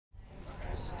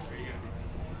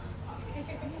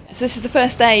So this is the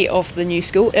first day of the new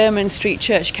school, Ermine Street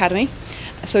Church Academy.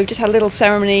 So we've just had a little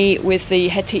ceremony with the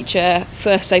head teacher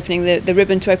first opening the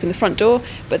ribbon to open the front door,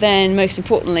 but then most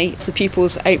importantly the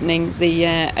pupils opening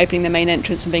the main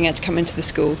entrance and being able to come into the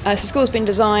school. So the school has been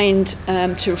designed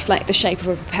to reflect the shape of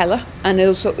a propeller, and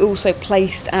also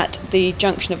placed at the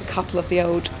junction of a couple of the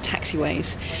old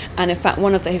taxiways. And in fact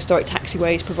one of the historic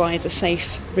taxiways provides a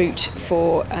safe route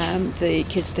for the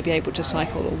kids to be able to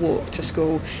cycle or walk to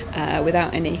school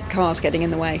without any cars getting in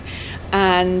the way.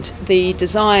 And the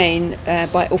design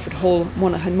by Alfred Hall,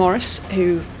 Monaghan Morris,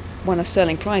 who won a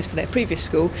Sterling Prize for their previous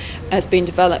school, has been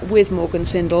developed with Morgan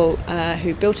Sindall,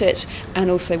 who built it,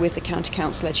 and also with the County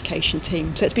Council Education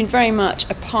team. So it's been very much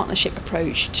a partnership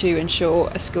approach to ensure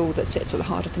a school that sits at the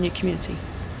heart of the new community.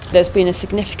 There's been a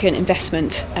significant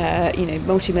investment,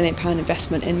 multi-million-pound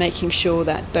investment in making sure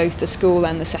that both the school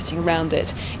and the setting around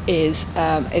it is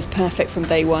perfect from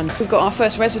day one. We've got our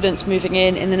first residents moving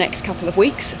in the next couple of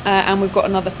weeks, and we've got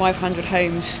another 500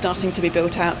 homes starting to be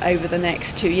built out over the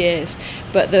next 2 years.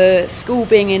 But the school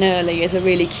being in early is a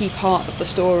really key part of the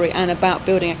story and about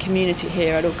building a community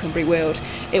here at Auchenbury Weald.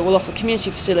 It will offer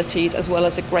community facilities as well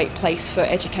as a great place for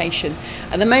education.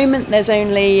 At the moment there's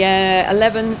only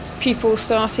 11 pupils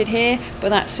started here, but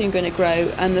that's soon going to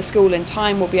grow, and the school in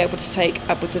time will be able to take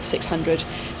upwards of 600.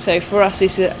 So for us,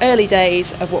 these are early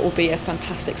days of what will be a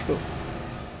fantastic school.